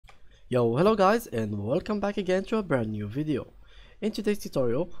Yo, hello guys, and welcome back again to a brand new video. In today's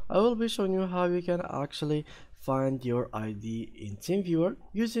tutorial, I will be showing you how you can actually find your ID in Teamviewer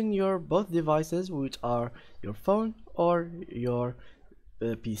using your both devices, which are your phone or your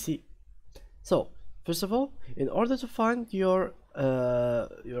PC. So, first of all, in order to find your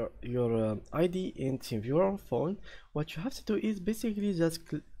ID in Teamviewer on phone, what you have to do is basically just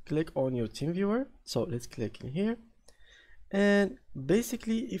click on your Teamviewer. So let's click in here. And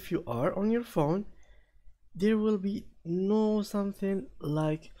basically, if you are on your phone, there will be no something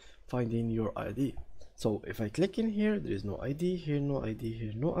like finding your ID. So if I click in here, there is no ID, here no ID,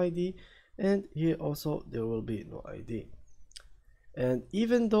 here no ID, and here also there will be no ID. And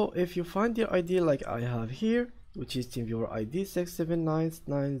even though if you find your ID like I have here, which is TeamViewer ID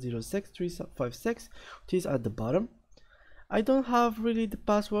 679906356, which is at the bottom, I don't have really the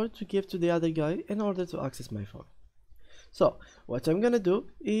password to give to the other guy in order to access my phone. So what I'm gonna do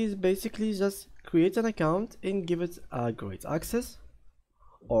is basically just create an account and give it a great access,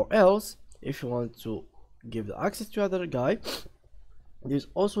 or else if you want to give the access to other guy, there's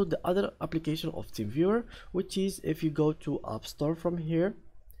also the other application of Teamviewer, which is if you go to App Store from here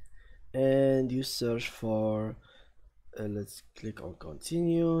and you search for let's click on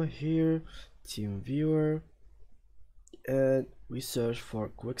continue here, Teamviewer, and we search for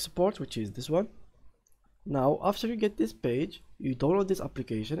quick support, which is this one. Now after you get this page, you download this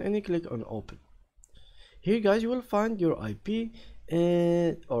application and you click on open. Here guys, you will find your IP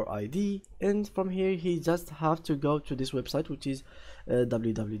and or ID, and from here you just have to go to this website, which is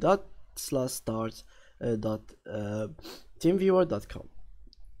www.start.teamviewer.com.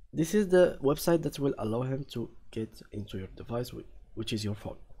 This is the website that will allow him to get into your device, which is your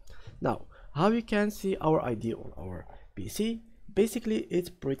phone. Now how you can see our ID on our PC? Basically it's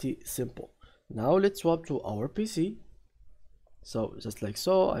pretty simple. Now let's swap to our PC. So just like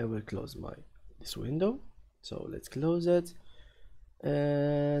so, I will close this window. So let's close it,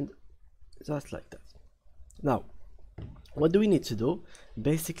 and just like that. Now what do we need to do?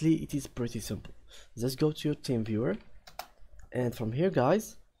 Basically it is pretty simple. Just go to your Teamviewer, and from here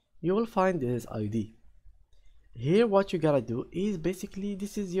guys, you will find this ID. Here what you gotta do is basically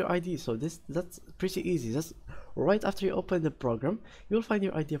this is your ID. So that's pretty easy. Just right after you open the program, you'll find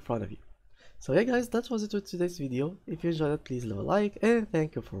your ID in front of you. So yeah guys, that was it with today's video. If you enjoyed it, please leave a like, and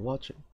thank you for watching.